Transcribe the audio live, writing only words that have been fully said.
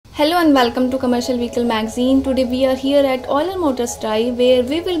Hello and welcome to Commercial Vehicle Magazine. Today we are here at Euler Motors Drive where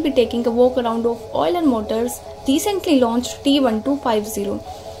we will be taking a walk around of Euler Motors recently launched T1250.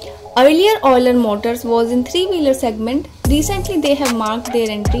 Earlier Euler Motors was in 3-wheeler segment. Recently they have marked their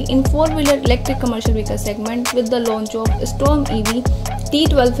entry in 4-wheeler electric commercial vehicle segment with the launch of Storm EV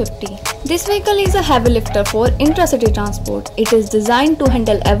T1250. This vehicle is a heavy lifter for intracity transport. It is designed to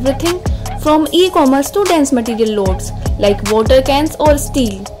handle everything from e-commerce to dense material loads like water cans or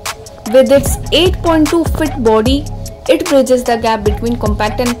steel. With its 8.2 feet body, it bridges the gap between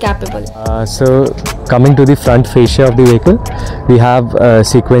compact and capable. So coming to the front fascia of the vehicle, we have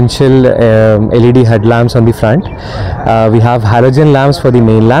sequential LED headlamps on the front. We have halogen lamps for the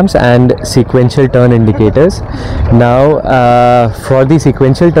main lamps and sequential turn indicators. Now for the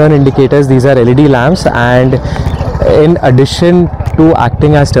sequential turn indicators, these are LED lamps, and in addition to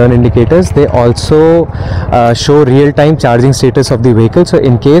acting as turn indicators, they also show real-time charging status of the vehicle. So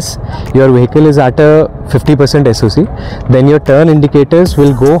in case your vehicle is at a 50% SOC, then your turn indicators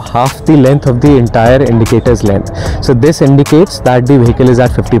will go half the length of the entire indicator's length. So this indicates that the vehicle is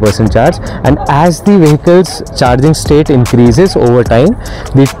at 50% charge, and as the vehicle's charging state increases over time,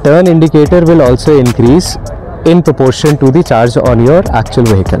 the turn indicator will also increase in proportion to the charge on your actual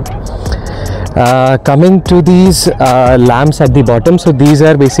vehicle. Coming to these lamps at the bottom, so these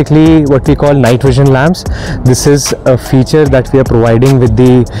are basically what we call night vision lamps. This is a feature that we are providing with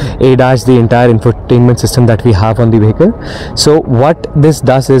the ADAS, the entire infotainment system that we have on the vehicle. So what this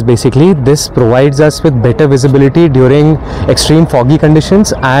does is basically this provides us with better visibility during extreme foggy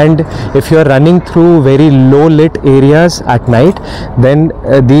conditions, and if you are running through very low lit areas at night, then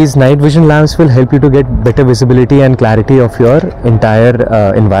these night vision lamps will help you to get better visibility and clarity of your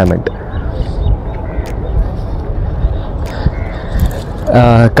entire environment.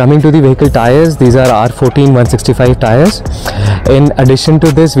 Coming to the vehicle tires, these are R14 165 tires. In addition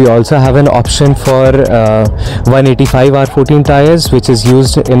to this, we also have an option for 185 R14 tires, which is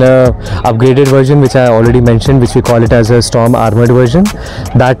used in a upgraded version, which I already mentioned, which we call it as a Storm armored version.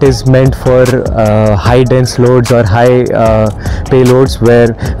 That is meant for high dense loads or high payloads,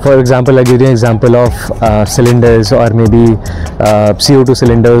 where, for example, I'll give you an example of cylinders or maybe CO2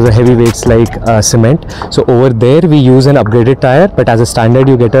 cylinders or heavy weights like cement. So over there we use an upgraded tire, but as a standard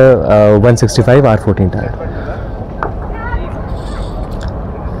you get a 165 R14 tire.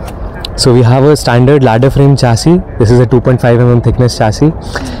 So we have a standard ladder frame chassis. This is a 2.5 mm thickness chassis,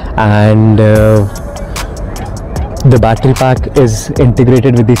 and the battery pack is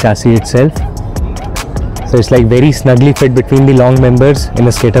integrated with the chassis itself. So it's like very snugly fit between the long members in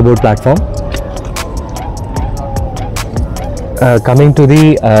a skater board platform. Coming to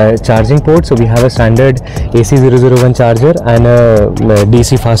the charging port, so we have a standard AC001 charger and a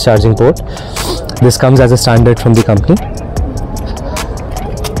DC fast charging port. This comes as a standard from the company.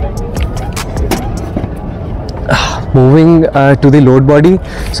 Moving to the load body,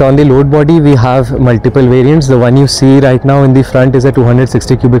 so on the load body we have multiple variants. The one you see right now in the front is a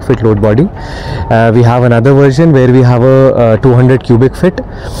 260 cubic feet load body. We have another version where we have a 200 cubic feet,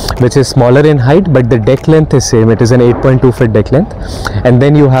 which is smaller in height, but the deck length is same. It is an 8.2 feet deck length. And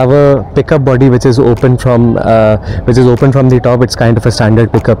then you have a pickup body which is open from the top. It's kind of a standard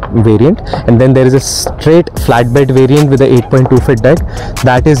pickup variant. And then there is a straight flatbed variant with a 8.2 feet deck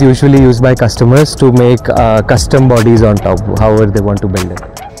that is usually used by customers to make custom bodies on top, however they want to build it.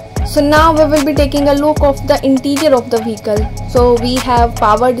 So now we will be taking a look of the interior of the vehicle. So we have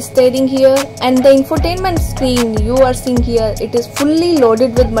powered steering here, and the infotainment screen you are seeing here, it is fully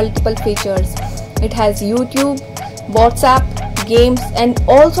loaded with multiple features. It has YouTube, WhatsApp, games, and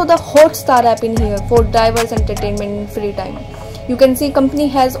also the Hotstar app in here for drivers' entertainment in free time. You can see company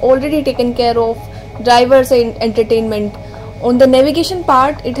has already taken care of drivers' entertainment. On the navigation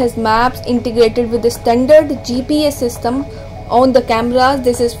part, it has maps integrated with the standard GPS system. On the cameras,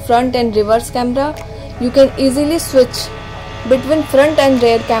 this is front and reverse camera. You can easily switch between front and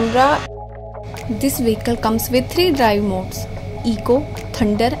rear camera. This vehicle comes with 3 drive modes: Eco,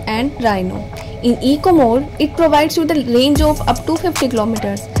 Thunder and Rhino. In Eco mode, it provides you the range of up to 50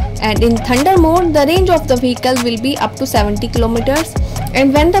 kilometers. And in Thunder mode, the range of the vehicle will be up to 70 kilometers.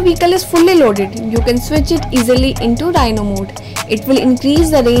 And when the vehicle is fully loaded, you can switch it easily into Rhino mode. It will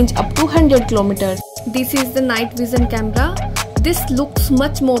increase the range up to 100 kilometers. This is the night vision camera. This looks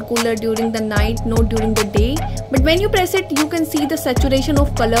much more cooler during the night, not during the day. But when you press it, you can see the saturation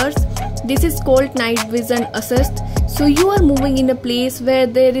of colors. This is called night vision assist. So you are moving in a place where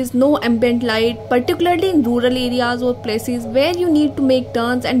there is no ambient light, particularly in rural areas or places where you need to make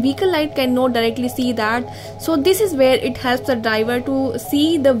turns and vehicle light cannot directly see that. So this is where it helps the driver to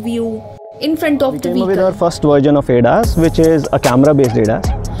see the view in front of the vehicle. We came with our first version of ADAS, which is a camera based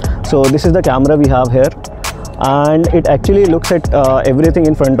ADAS. So this is the camera we have here, and it actually looks at everything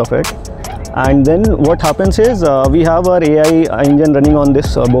in front of it. And then what happens is we have our AI engine running on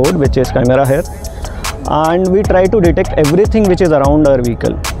this board, which is camera here, and we try to detect everything which is around our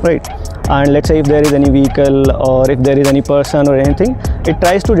vehicle, right? And let's say if there is any vehicle or if there is any person or anything, it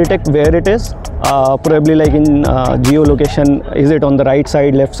tries to detect where it is, probably like in geolocation, is it on the right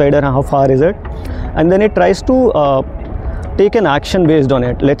side, left side, and how far is it, and then it tries to take an action based on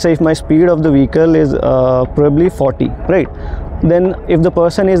it. Let's say if my speed of the vehicle is probably 40, right? Then if the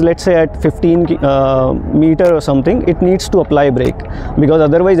person is, let's say, at 15 meter or something, it needs to apply brake, because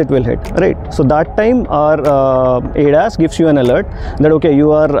otherwise it will hit, right? So that time our ADAS gives you an alert that okay,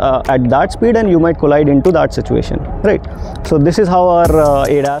 you are at that speed and you might collide into that situation, right? So this is how our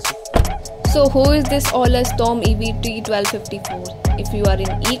ADAS. So who is this Euler Storm EV T1250 for? If you are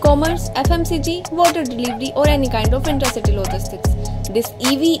in e-commerce, FMCG, water delivery or any kind of intercity logistics, this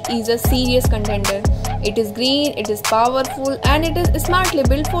EV is a serious contender. It is green, it is powerful, and it is smartly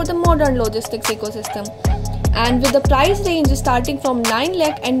built for the modern logistics ecosystem. And with the price range starting from 9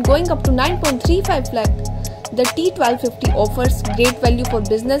 lakh and going up to 9.35 lakh, the T1250 offers great value for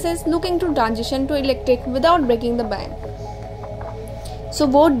businesses looking to transition to electric without breaking the bank. So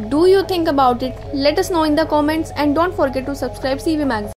what do you think about it? Let us know in the comments, and don't forget to subscribe CV Magazine.